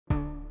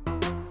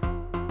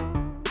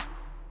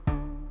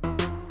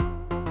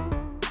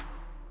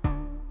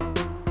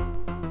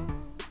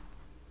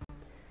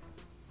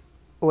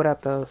What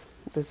up, though?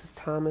 This is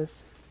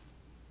Thomas,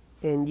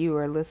 and you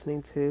are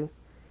listening to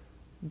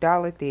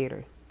Dollar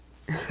Theater.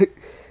 This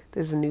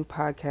is a new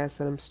podcast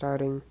that I'm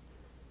starting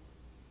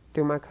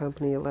through my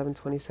company,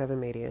 1127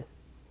 Media.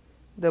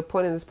 The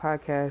point of this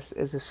podcast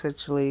is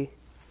essentially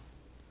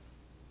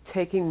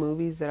taking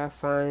movies that I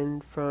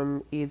find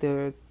from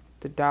either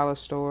the dollar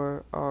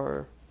store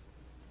or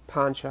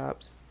pawn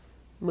shops,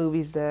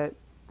 movies that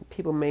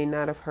people may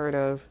not have heard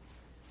of,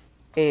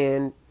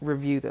 and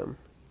review them.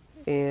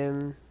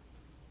 And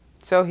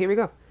so here we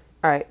go.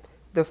 All right.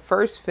 The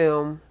first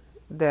film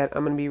that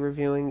I'm going to be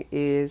reviewing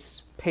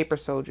is Paper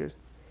Soldiers.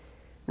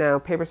 Now,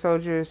 Paper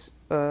Soldiers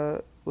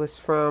was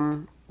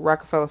from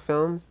Rockefeller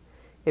Films.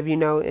 If you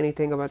know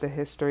anything about the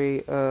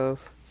history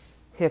of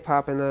hip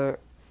hop in the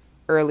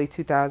early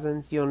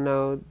 2000s, you'll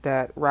know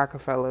that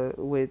Rockefeller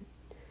with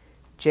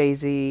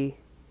Jay-Z,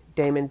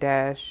 Damon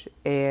Dash,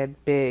 and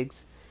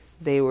Biggs,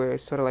 they were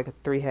sort of like a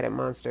three-headed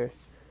monster.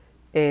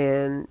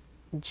 And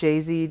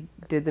Jay-Z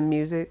did the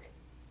music.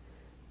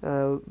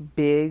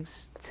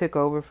 Biggs took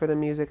over for the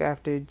music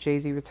after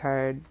Jay-Z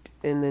retired,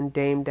 and then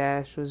Dame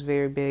Dash was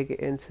very big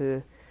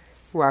into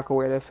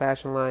Rockaware, the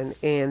fashion line,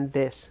 and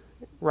this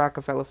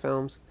Rockefeller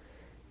Films.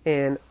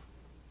 And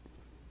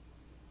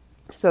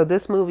so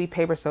this movie,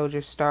 Paper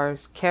Soldier,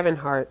 stars Kevin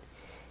Hart.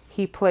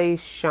 He plays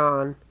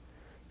Sean.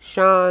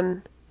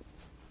 Sean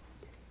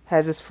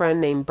has his friend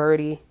named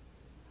Birdie,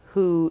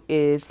 who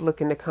is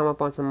looking to come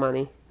up on some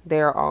money. They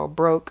are all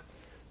broke,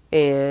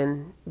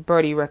 and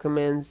Birdie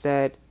recommends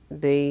that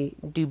they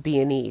do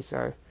B&Es,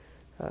 or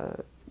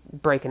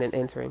breaking and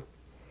entering.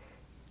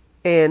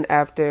 And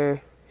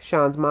after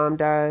Sean's mom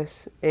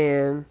dies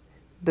and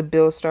the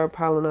bills start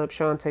piling up,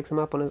 Sean takes him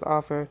up on his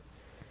offer,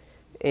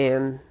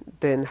 and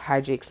then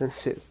hijinks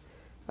ensue.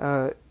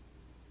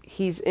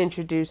 He's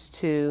reintroduced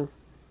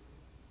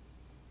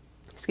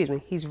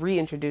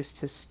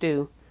to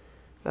Stu,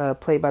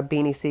 played by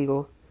Beanie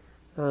Siegel,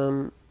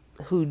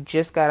 who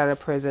just got out of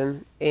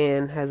prison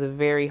and has a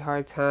very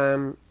hard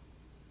time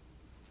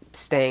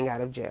staying out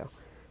of jail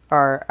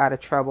or out of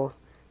trouble.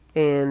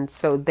 And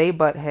so they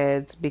butt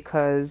heads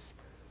because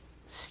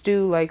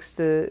Stu likes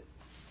to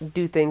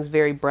do things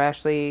very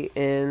brashly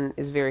and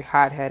is very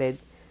hot-headed,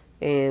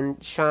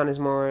 and Sean is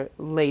more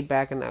laid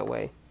back in that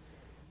way.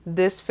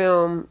 This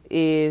film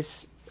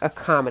is a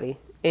comedy,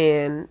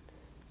 and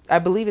I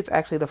believe it's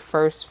actually the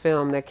first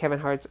film that Kevin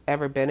Hart's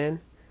ever been in.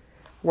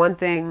 One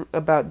thing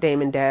about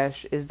Damon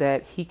Dash is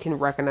that he can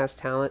recognize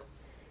talent.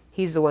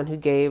 He's the one who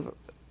gave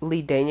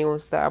Lee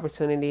Daniels the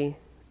opportunity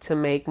to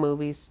make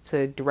movies,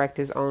 to direct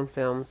his own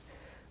films.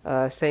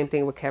 Same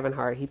thing with Kevin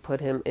Hart. He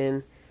put him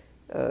in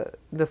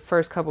the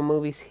first couple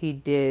movies he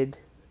did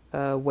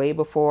way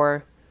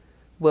before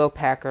Will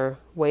Packer,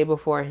 way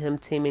before him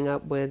teaming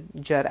up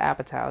with Judd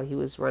Apatow. He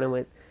was running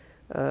with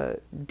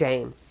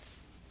Dame.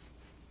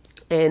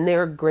 And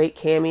they're great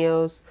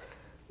cameos.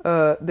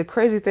 The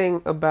crazy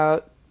thing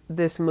about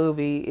this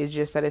movie is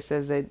just that it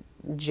says that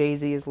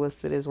Jay-Z is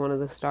listed as one of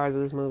the stars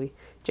of this movie.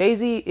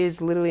 Jay-Z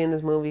is literally in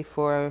this movie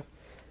for,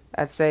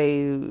 I'd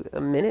say, a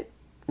minute,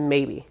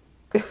 maybe.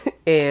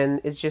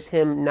 And it's just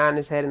him nodding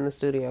his head in the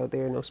studio.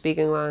 There are no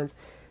speaking lines,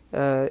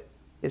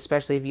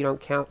 especially if you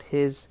don't count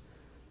his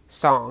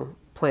song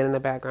playing in the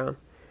background.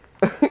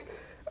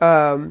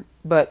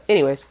 But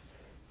anyways,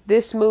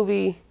 this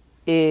movie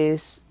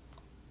is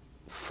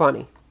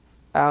funny.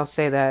 I'll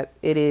say that.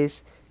 It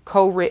is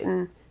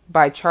co-written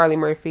by Charlie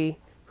Murphy,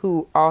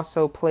 who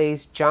also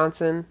plays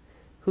Johnson,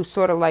 who's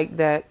sort of like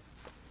that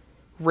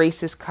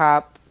racist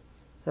cop,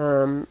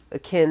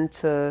 akin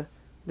to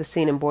the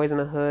scene in Boys in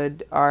the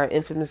Hood, are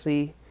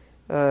infamously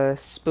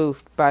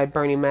spoofed by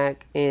Bernie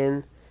Mac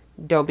in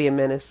Don't Be a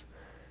Menace.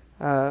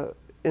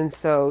 And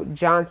so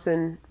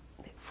Johnson,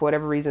 for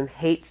whatever reason,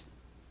 hates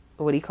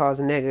what he calls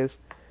niggas,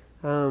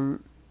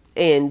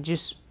 and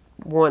just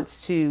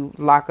wants to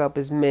lock up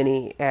as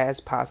many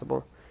as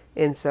possible.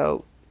 And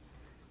so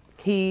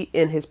he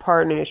and his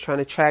partner is trying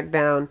to track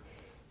down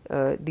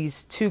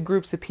these two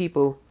groups of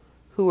people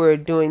who are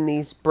doing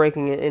these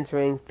breaking and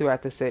entering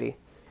throughout the city.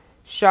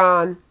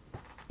 Sean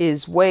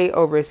is way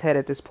over his head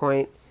at this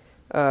point,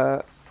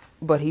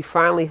 but he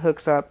finally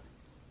hooks up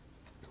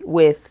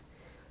with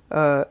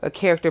a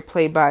character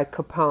played by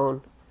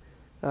Capone.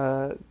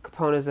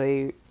 Capone is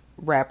a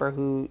rapper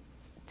who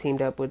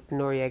teamed up with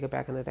Noriega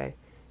back in the day.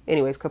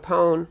 Anyways,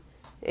 Capone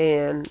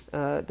and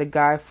the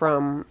guy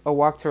from A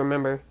Walk to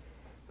Remember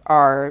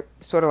are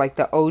sort of like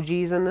the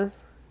OGs in this.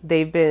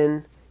 They've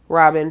been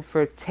robbing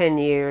for 10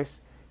 years.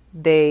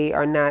 They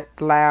are not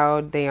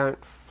loud. They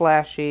aren't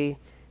flashy.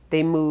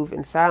 They move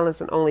in silence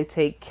and only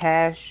take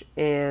cash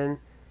and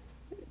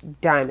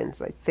diamonds,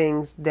 like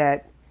things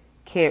that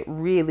can't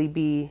really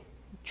be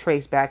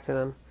traced back to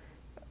them.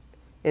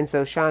 And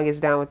so Sean gets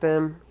down with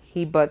them.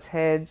 He butts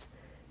heads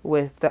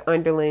with the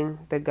underling,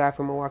 the guy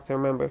from A Walk to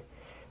Remember.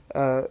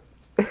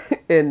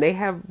 And they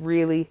have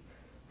really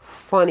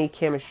funny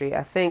chemistry.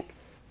 I think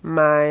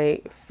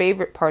my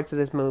favorite parts of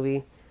this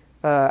movie,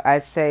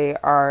 I'd say,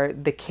 are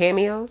the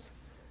cameos.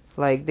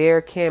 Like, there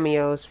are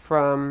cameos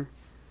from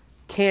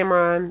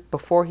Cameron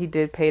before he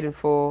did Paid in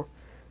Full.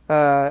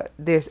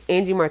 There's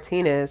Angie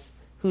Martinez,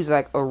 who's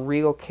like a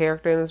real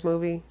character in this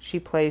movie. She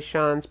plays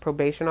Sean's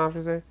probation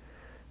officer,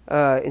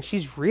 and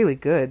she's really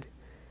good.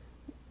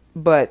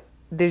 But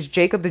there's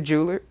Jacob the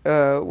jeweler.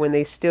 When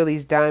they steal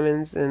these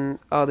diamonds and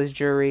all this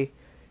jewelry,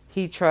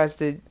 he tries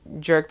to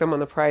jerk them on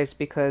the price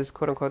because,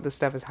 quote unquote, this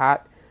stuff is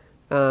hot.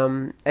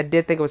 I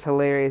did think it was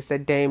hilarious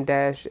that Dame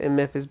Dash and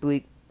Memphis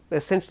Bleak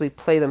essentially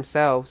play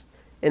themselves,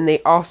 and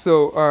they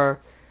also are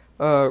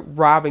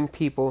robbing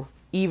people,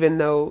 even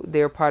though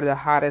they're part of the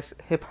hottest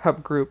hip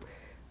hop group.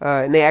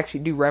 And they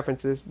actually do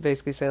references,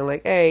 basically saying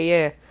like, "Hey,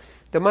 yeah,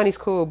 the money's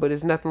cool, but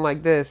it's nothing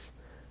like this."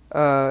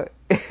 And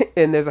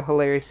there's a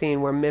hilarious scene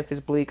where Memphis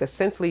Bleak,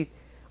 essentially,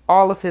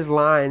 all of his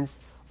lines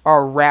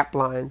are rap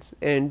lines,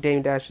 and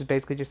Dame Dash is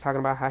basically just talking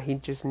about how he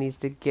just needs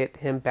to get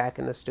him back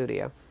in the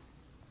studio.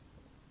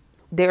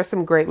 There are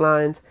some great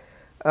lines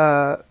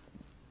from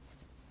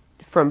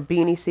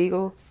Beanie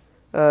Siegel.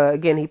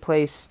 Again, he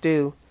plays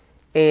Stu,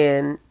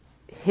 and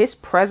his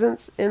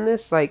presence in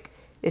this, like,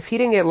 if he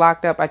didn't get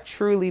locked up, I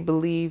truly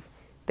believe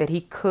that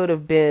he could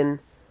have been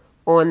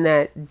on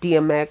that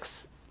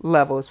DMX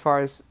level as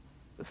far as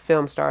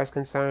film star is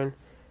concerned,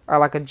 or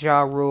like a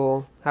Ja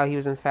Rule, how he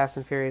was in Fast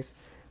and Furious.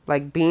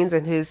 Like, Beans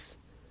and his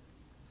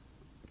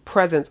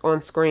presence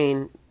on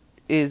screen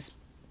is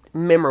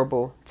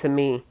memorable to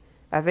me.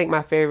 I think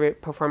my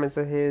favorite performance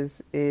of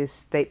his is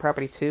State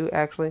Property 2,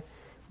 actually.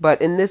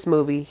 But in this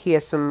movie, he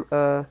has some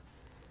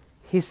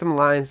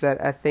lines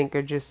that I think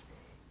are just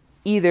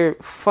either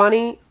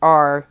funny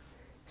or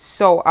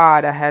so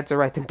odd I had to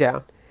write them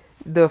down.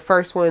 The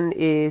first one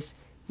is,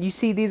 "You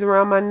see these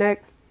around my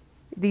neck?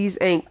 These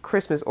ain't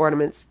Christmas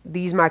ornaments.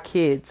 These my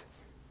kids."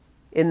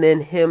 And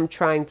then him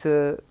trying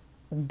to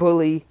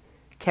bully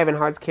Kevin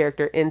Hart's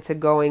character into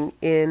going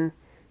in,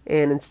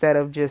 and instead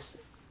of just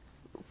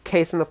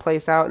casing the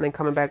place out and then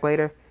coming back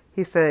later,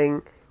 he's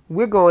saying,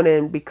 "We're going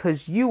in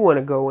because you want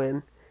to go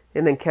in."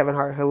 And then Kevin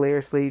Hart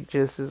hilariously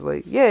just is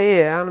like,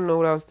 yeah, I don't know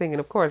what I was thinking.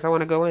 Of course, I want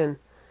to go in.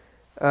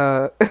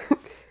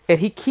 And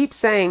he keeps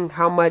saying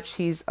how much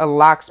he's a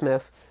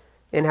locksmith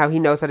and how he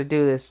knows how to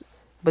do this,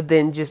 but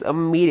then just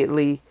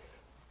immediately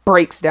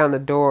breaks down the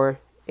door.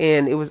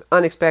 And it was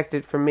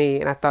unexpected for me,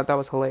 and I thought that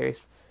was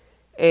hilarious.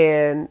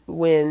 And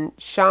when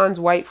Sean's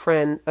white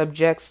friend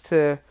objects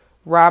to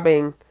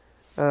robbing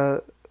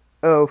a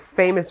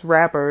famous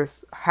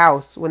rapper's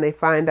house when they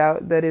find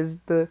out that is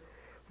the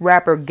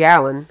rapper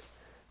Gallon,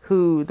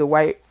 who the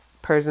white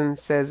person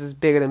says is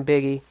bigger than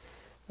Biggie,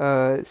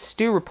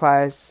 Stu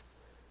replies,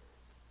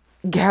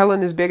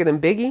 "Gallon is bigger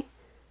than Biggie?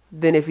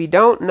 Then if he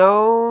don't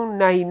know,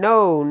 now he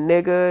know,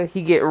 nigga,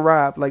 he getting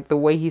robbed." Like, the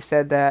way he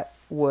said that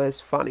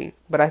was funny.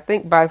 But I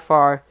think by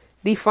far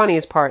the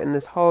funniest part in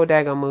this whole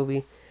daggone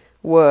movie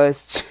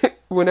was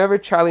whenever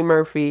Charlie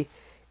Murphy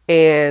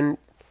and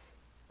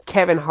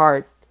Kevin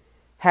Hart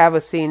have a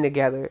scene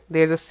together.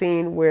 There's a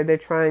scene where they're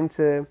trying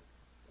to,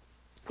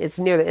 it's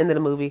near the end of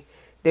the movie,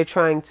 they're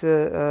trying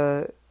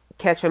to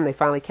catch him. They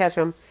finally catch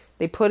him.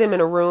 They put him in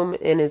a room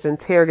and is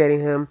interrogating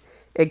him.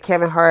 And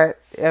Kevin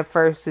Hart at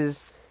first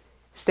is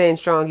staying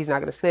strong. He's not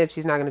going to snitch.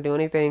 He's not going to do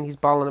anything. He's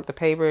balling up the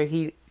paper.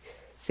 He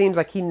seems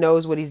like he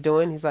knows what he's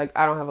doing. He's like,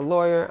 "I don't have a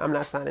lawyer. I'm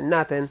not signing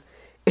nothing."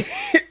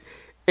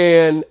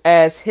 And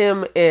as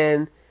him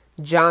and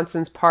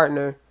Johnson's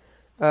partner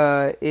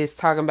is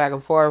talking back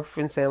and forth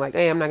and saying like,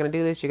 "Hey, I'm not going to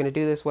do this. You're going to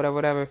do this,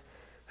 whatever.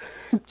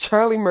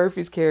 Charlie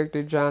Murphy's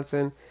character,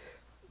 Johnson,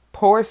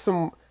 pours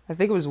some, I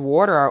think it was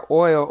water or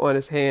oil on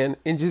his hand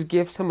and just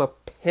gives him a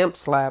pimp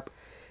slap.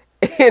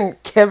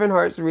 And Kevin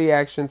Hart's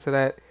reaction to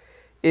that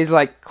is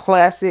like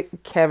classic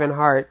Kevin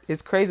Hart.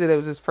 It's crazy that it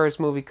was his first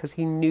movie because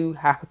he knew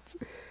how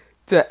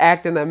to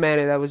act in that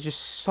manner that was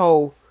just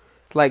so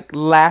like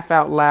laugh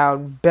out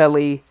loud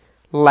belly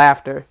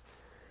laughter.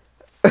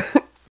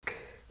 All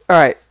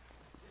right.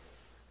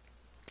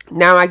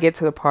 Now I get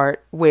to the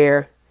part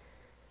where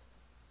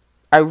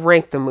I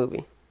rank the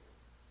movie.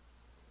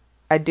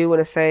 I do want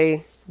to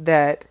say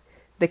that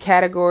the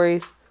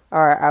categories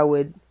are, I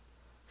would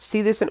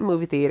see this in a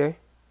movie theater,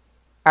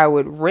 I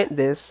would rent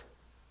this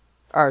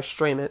or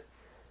stream it,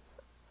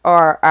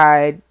 or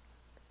I'd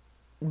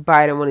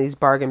buy it in one of these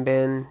bargain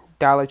bin,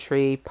 Dollar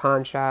Tree,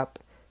 pawn shop,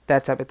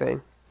 that type of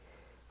thing.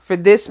 For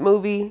this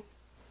movie,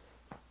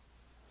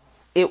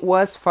 it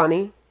was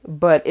funny,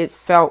 but it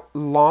felt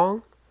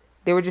long.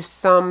 There were just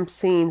some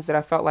scenes that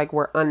I felt like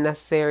were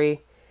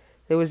unnecessary.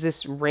 There was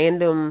this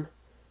random,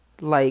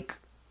 like,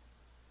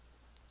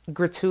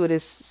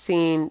 gratuitous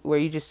scene where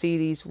you just see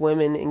these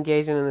women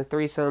engaging in a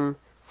threesome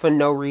for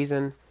no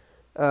reason.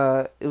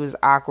 It was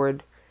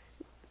awkward.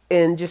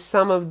 And just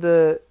some of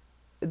the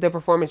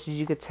performances,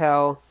 you could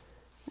tell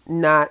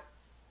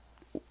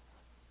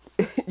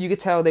you could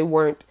tell they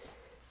weren't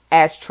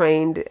as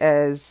trained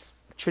as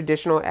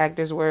traditional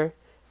actors were.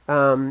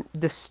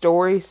 The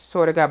story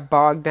sort of got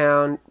bogged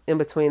down in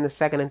between the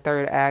second and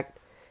third act.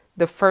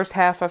 The first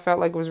half I felt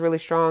like was really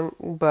strong,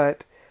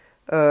 but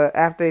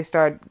after they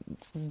started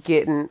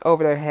getting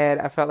over their head,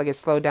 I felt like it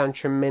slowed down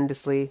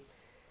tremendously.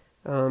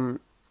 And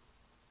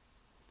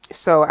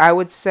So I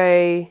would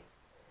say,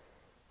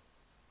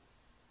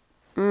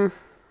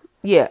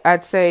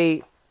 I'd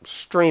say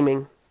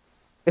streaming.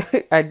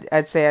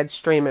 I'd say I'd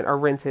stream it or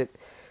rent it.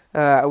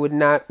 I would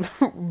not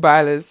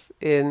buy this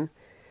in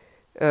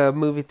a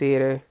movie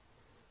theater.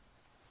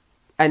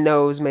 I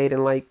know it was made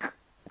in like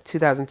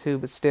 2002,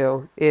 but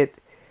still, it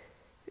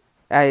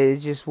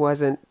just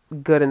wasn't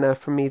good enough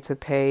for me to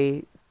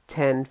pay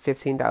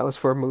 $10-15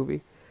 for a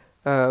movie.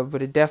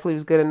 But it definitely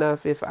was good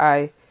enough if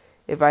I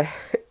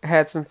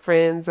had some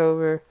friends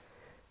over,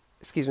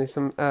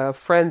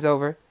 friends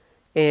over,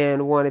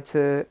 and wanted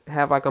to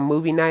have like a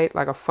movie night,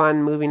 like a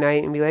fun movie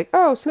night, and be like,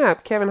 oh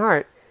snap, Kevin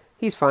Hart,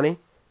 he's funny,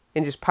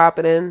 and just pop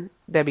it in.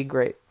 That'd be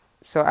great.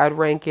 So I'd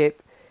rank it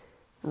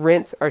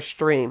rent or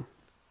stream.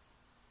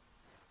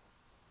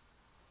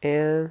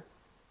 And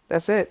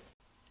that's it.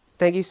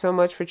 Thank you so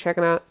much for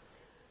checking out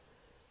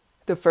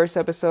the first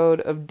episode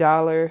of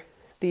Dollar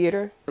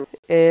Theater.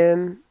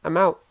 And I'm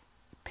out.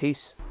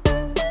 Peace.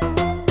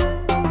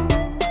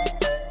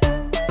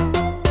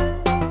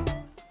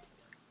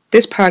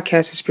 This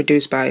podcast is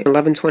produced by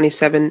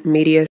 1127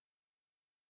 Media.